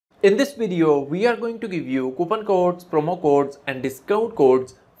In this video, we are going to give you coupon codes, promo codes and discount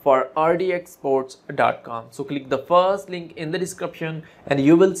codes for rdxsports.com. So click the first link in the description and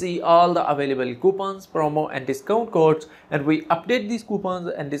you will see all the available coupons, promo and discount codes, and we update these coupons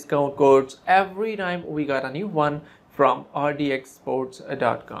and discount codes every time we got a new one from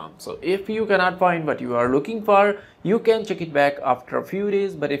rdxsports.com. So if you cannot find what you are looking for, you can check it back after a few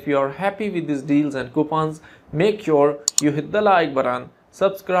days. But if you are happy with these deals and coupons, make sure you hit the like button,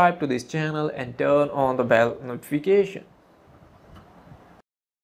 subscribe to this channel and turn on the bell notification.